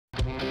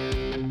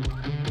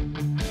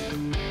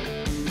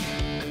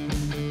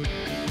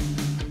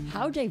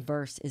How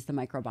diverse is the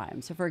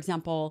microbiome? So for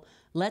example,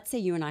 let's say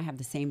you and I have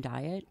the same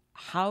diet.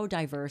 How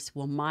diverse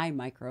will my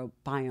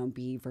microbiome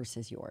be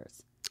versus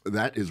yours?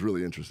 That is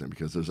really interesting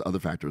because there's other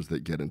factors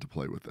that get into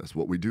play with this.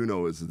 What we do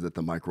know is that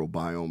the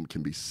microbiome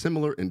can be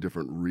similar in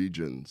different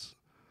regions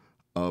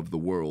of the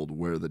world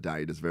where the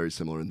diet is very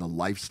similar and the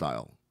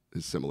lifestyle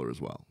is similar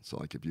as well. So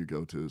like if you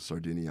go to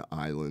Sardinia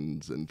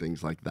Islands and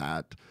things like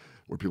that,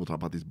 where people talk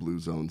about these blue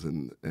zones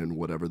and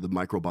whatever, the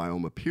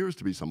microbiome appears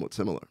to be somewhat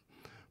similar.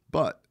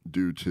 But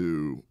due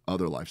to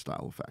other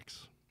lifestyle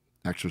effects,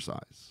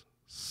 exercise,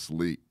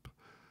 sleep,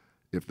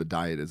 if the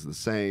diet is the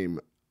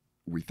same,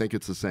 we think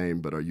it's the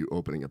same, but are you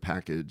opening a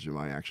package? Am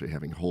I actually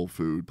having whole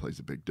food? Plays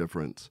a big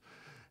difference.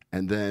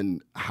 And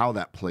then how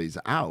that plays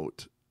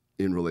out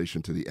in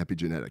relation to the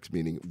epigenetics,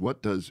 meaning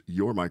what does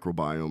your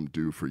microbiome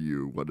do for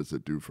you? What does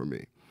it do for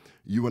me?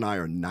 You and I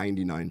are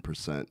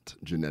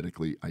 99%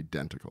 genetically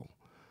identical.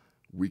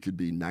 We could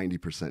be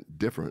 90%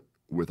 different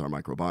with our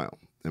microbiome.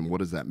 And what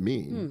does that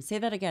mean? Say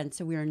that again.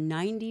 So we are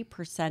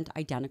 90%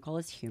 identical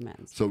as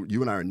humans. So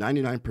you and I are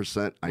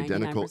 99%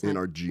 identical 99%. in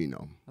our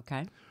genome.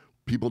 Okay.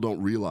 People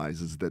don't realize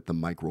is that the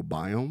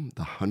microbiome,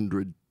 the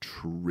 100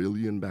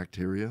 trillion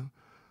bacteria,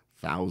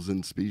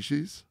 1,000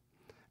 species,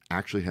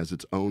 actually has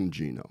its own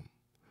genome.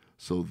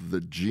 So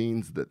the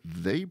genes that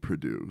they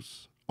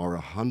produce are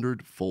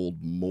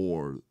 100-fold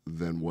more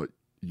than what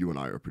you and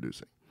I are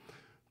producing.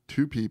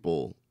 Two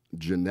people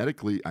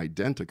genetically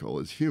identical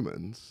as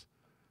humans,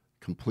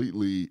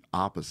 completely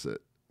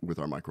opposite with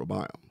our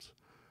microbiomes.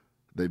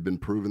 They've been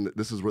proven that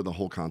this is where the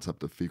whole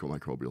concept of fecal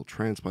microbial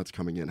transplants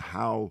coming in,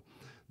 how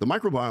the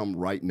microbiome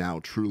right now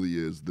truly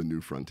is the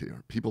new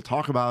frontier. People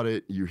talk about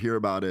it, you hear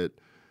about it,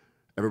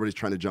 everybody's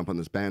trying to jump on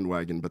this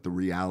bandwagon, but the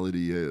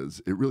reality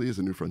is it really is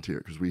a new frontier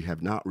because we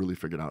have not really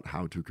figured out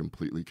how to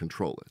completely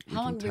control it.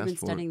 How long have you been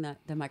studying the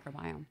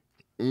microbiome?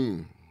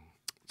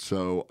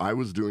 So I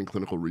was doing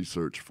clinical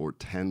research for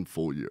 10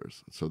 full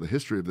years. So the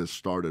history of this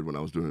started when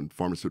I was doing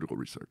pharmaceutical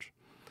research.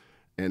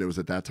 And it was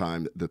at that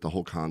time that the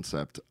whole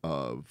concept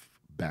of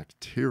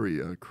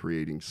bacteria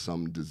creating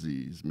some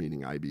disease,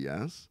 meaning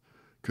IBS,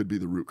 could be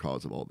the root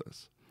cause of all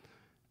this.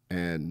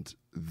 And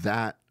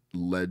that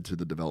led to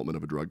the development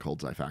of a drug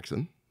called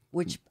Xifaxan.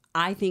 Which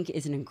I think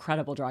is an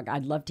incredible drug.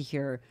 I'd love to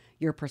hear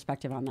your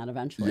perspective on that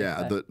eventually.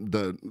 Yeah,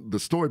 the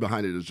story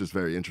behind it is just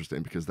very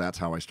interesting because that's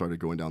how I started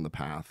going down the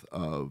path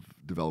of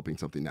developing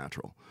something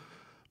natural.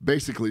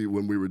 Basically,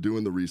 when we were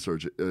doing the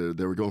research,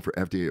 they were going for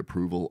FDA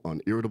approval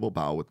on irritable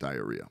bowel with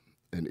diarrhea.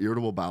 And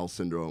irritable bowel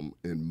syndrome,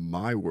 in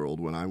my world,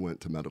 when I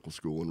went to medical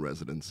school and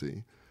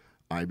residency,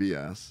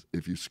 IBS,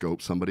 if you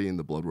scope somebody and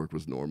the blood work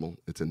was normal,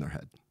 it's in their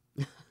head.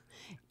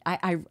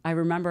 I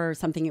remember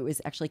something, it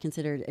was actually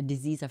considered a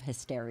disease of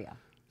hysteria.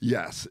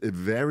 Yes,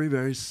 very,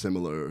 very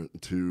similar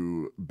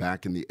to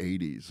back in the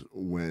 80s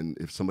when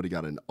if somebody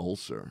got an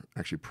ulcer,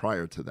 actually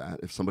prior to that,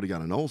 if somebody got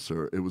an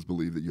ulcer, it was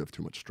believed that you have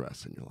too much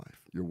stress in your life.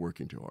 You're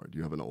working too hard.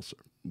 You have an ulcer.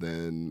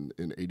 Then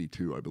in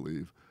 82, I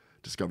believe,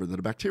 discovered that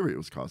a bacteria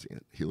was causing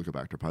it,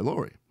 Helicobacter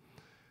pylori.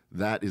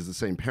 That is the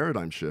same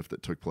paradigm shift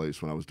that took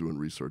place when I was doing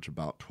research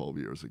about 12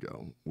 years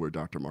ago, where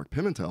Dr. Mark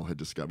Pimentel had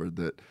discovered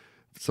that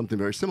something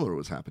very similar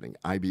was happening.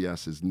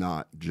 IBS is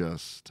not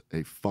just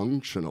a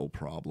functional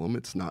problem.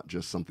 It's not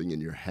just something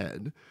in your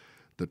head.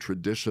 The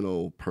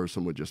traditional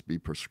person would just be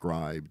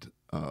prescribed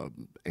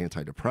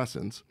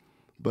antidepressants,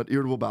 but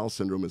irritable bowel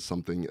syndrome is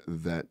something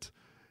that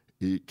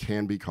it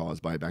can be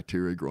caused by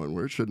bacteria growing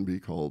where it shouldn't be,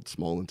 called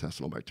small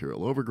intestinal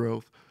bacterial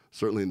overgrowth.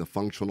 Certainly in the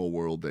functional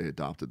world, they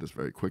adopted this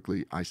very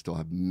quickly. I still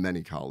have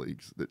many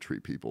colleagues that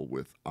treat people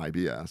with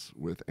IBS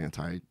with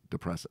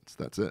antidepressants.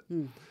 That's it.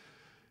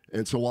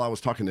 And so while I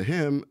was talking to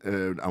him,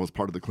 I was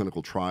part of the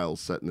clinical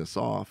trials setting this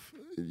off.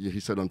 He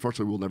said,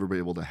 unfortunately, we'll never be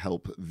able to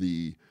help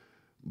the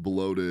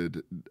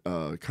bloated,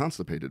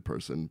 constipated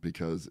person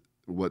because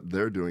what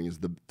they're doing is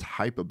the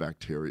type of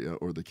bacteria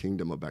or the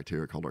kingdom of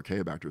bacteria called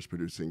Archaeobacter is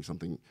producing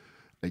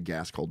a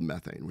gas called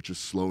methane, which is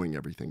slowing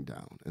everything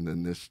down. And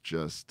then this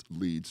just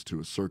leads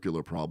to a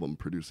circular problem,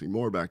 producing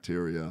more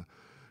bacteria,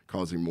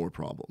 causing more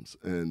problems.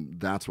 And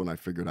that's when I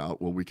figured out,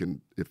 well,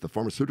 if the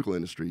pharmaceutical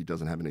industry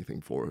doesn't have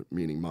anything for it,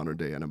 meaning modern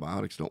day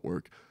antibiotics don't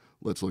work,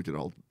 let's look at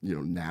all,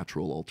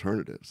 natural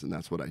alternatives. And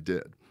that's what I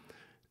did.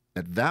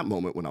 At that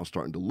moment when I was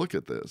starting to look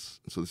at this,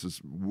 so this is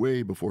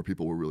way before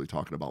people were really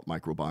talking about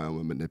microbiome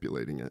and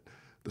manipulating it,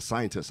 the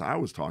scientists I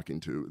was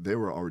talking to, they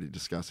were already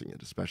discussing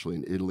it, especially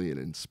in Italy and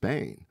in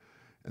Spain.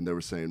 And they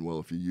were saying, well,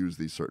 if you use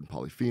these certain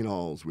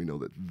polyphenols, we know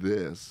that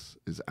this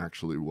is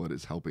actually what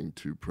is helping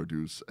to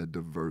produce a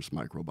diverse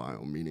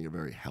microbiome, meaning a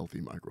very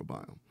healthy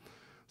microbiome.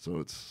 So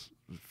it's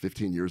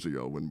 15 years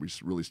ago when we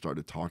really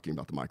started talking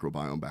about the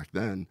microbiome back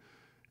then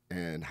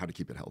and how to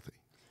keep it healthy.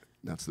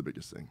 That's the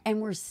biggest thing. And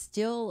we're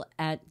still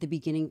at the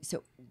beginning.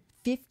 So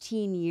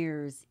 15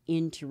 years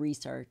into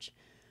research,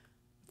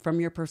 from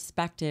your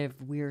perspective,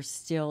 we're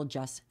still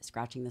just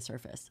scratching the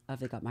surface of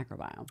the gut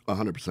microbiome.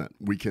 100%.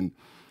 We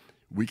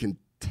can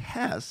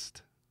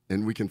test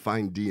And we can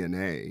find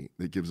DNA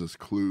that gives us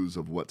clues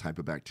of what type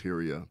of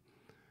bacteria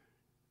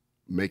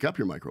make up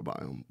your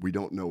microbiome. We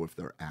don't know if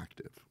they're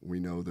active. We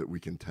know that we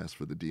can test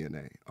for the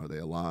DNA. Are they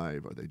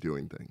alive? Are they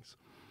doing things?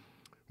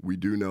 We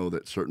do know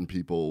that certain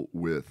people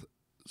with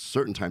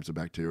certain types of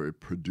bacteria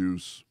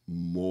produce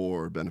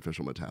more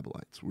beneficial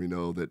metabolites. We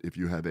know that if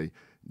you have a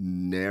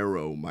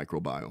narrow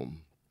microbiome,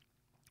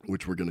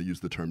 which we're going to use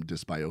the term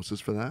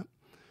dysbiosis for that.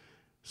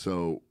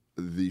 So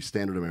the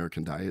standard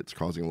American diet's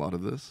causing a lot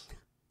of this.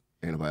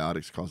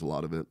 Antibiotics cause a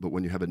lot of it. But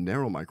when you have a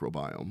narrow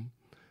microbiome,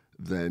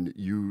 then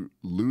you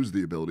lose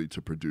the ability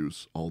to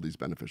produce all these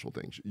beneficial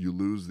things. You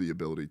lose the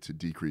ability to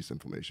decrease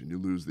inflammation. You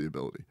lose the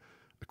ability.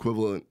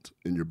 Equivalent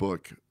in your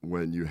book,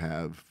 when you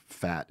have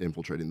fat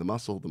infiltrating the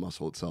muscle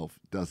itself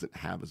doesn't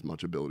have as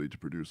much ability to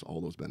produce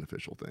all those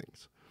beneficial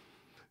things.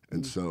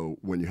 And so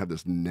when you have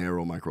this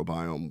narrow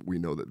microbiome, we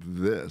know that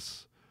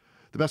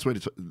the best way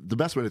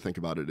to think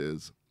about it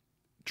is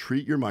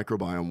treat your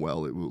microbiome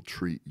well, it will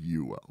treat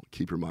you well.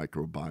 Keep your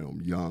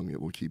microbiome young,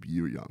 it will keep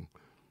you young.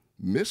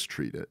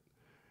 Mistreat it,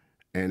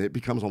 and it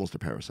becomes almost a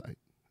parasite.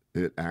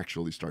 It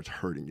actually starts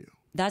hurting you.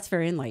 That's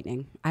very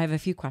enlightening. I have a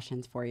few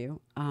questions for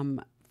you.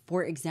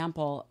 For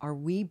example, are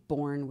we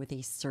born with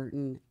a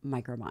certain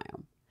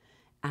microbiome?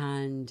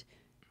 And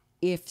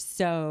if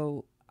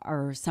so,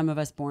 are some of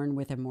us born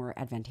with a more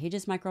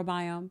advantageous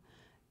microbiome?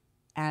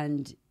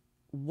 And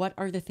what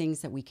are the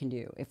things that we can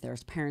do? If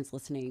there's parents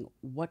listening,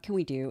 what can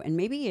we do? And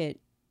maybe it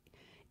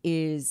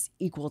is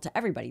equal to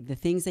everybody. The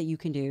things that you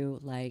can do,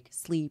 like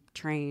sleep,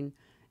 train,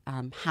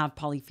 have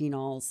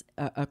polyphenols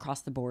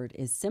across the board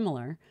is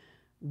similar.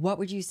 What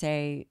would you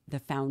say the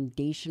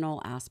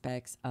foundational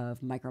aspects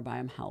of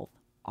microbiome health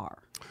are?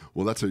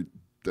 Well, that's a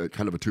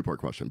kind of a two-part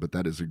question, but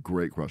that is a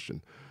great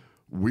question.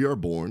 We are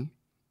born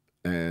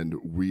and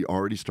we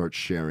already start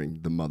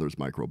sharing the mother's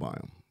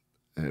microbiome.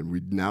 And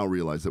we now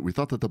realize that we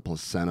thought that the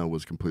placenta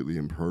was completely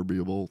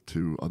impermeable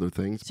to other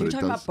things. So you're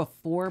talking about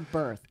before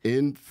birth.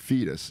 In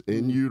fetus,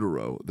 in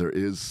utero, there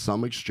is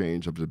some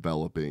exchange of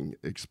developing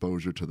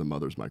exposure to the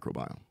mother's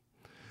microbiome.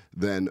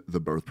 Then the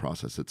birth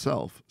process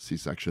itself,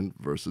 C-section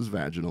versus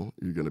vaginal,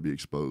 you're going to be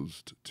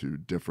exposed to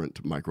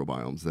different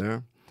microbiomes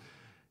there.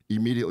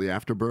 Immediately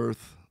after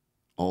birth,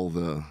 all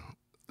the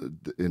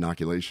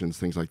inoculations,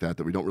 things like that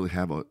we don't really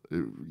have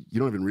you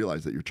don't even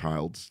realize that your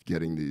child's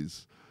getting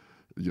these,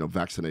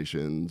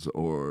 vaccinations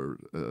or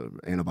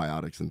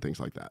antibiotics and things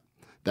like that.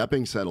 That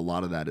being said, a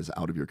lot of that is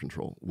out of your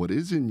control. What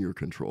is in your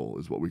control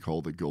is what we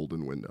call the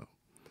golden window.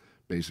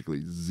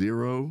 Basically,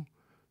 0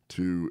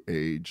 to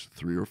age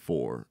 3 or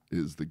 4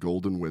 is the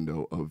golden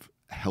window of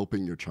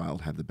helping your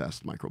child have the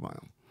best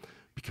microbiome,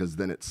 because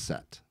then it's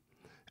set.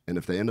 And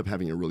if they end up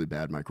having a really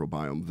bad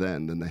microbiome,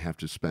 then they have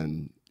to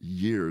spend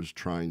years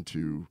trying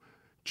to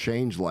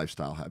change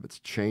lifestyle habits,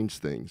 change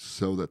things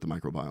so that the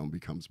microbiome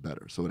becomes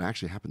better. So it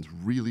actually happens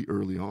really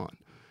early on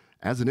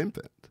as an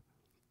infant.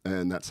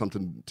 And that's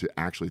something to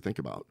actually think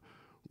about.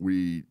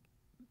 We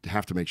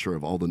have to make sure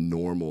of all the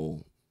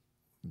normal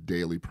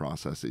daily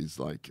processes.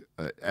 Like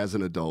as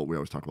an adult, we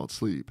always talk about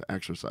sleep,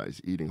 exercise,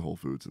 eating whole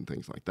foods and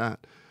things like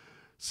that.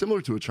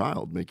 Similar to a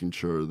child, making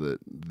sure that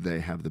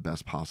they have the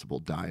best possible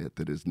diet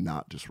that is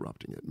not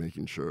disrupting it,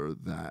 making sure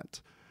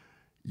that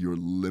you're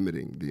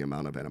limiting the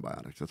amount of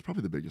antibiotics. That's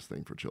probably the biggest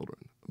thing for children.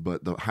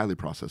 But the highly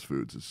processed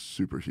foods is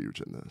super huge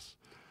in this.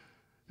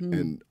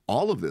 And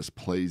all of this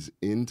plays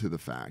into the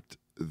fact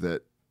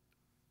that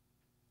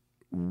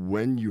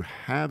when you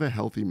have a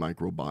healthy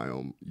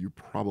microbiome, you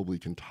probably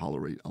can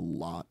tolerate a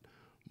lot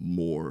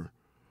more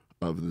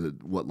of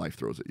what life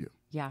throws at you.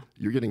 Yeah.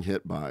 You're getting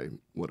hit by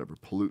whatever,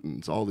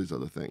 pollutants, all these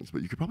other things,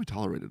 but you could probably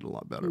tolerate it a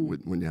lot better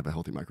when you have a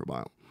healthy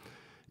microbiome.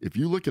 If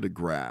you look at a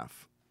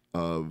graph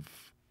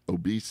of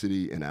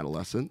obesity in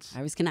adolescents.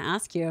 I was going to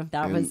ask you.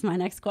 That was my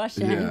next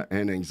question. Yeah,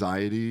 and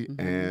anxiety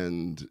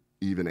and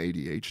even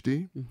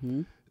ADHD.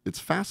 It's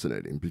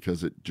fascinating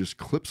because it just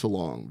clips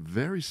along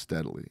very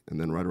steadily. And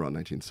then right around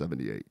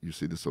 1978, you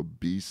see this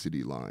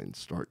obesity line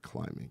start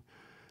climbing.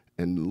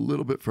 And a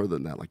little bit further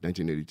than that, like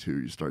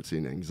 1982, you start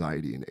seeing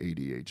anxiety and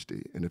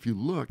ADHD. And if you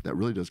look, that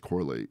really does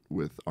correlate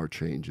with our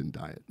change in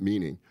diet,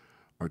 meaning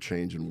our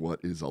change in what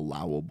is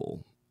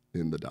allowable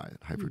in the diet.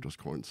 High fructose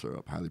corn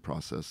syrup, highly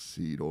processed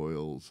seed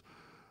oils,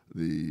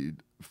 the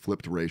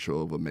flipped ratio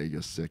of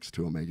omega-6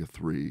 to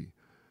omega-3,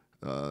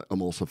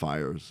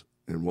 emulsifiers.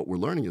 And what we're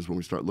learning is when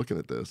we start looking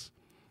at this,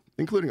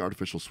 including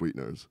artificial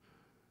sweeteners,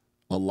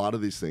 a lot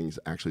of these things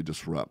actually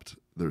disrupt.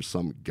 There's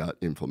some gut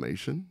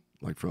inflammation,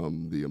 like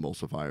from the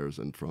emulsifiers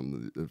and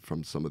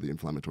from some of the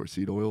inflammatory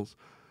seed oils,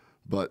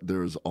 but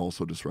there's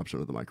also disruption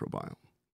of the microbiome.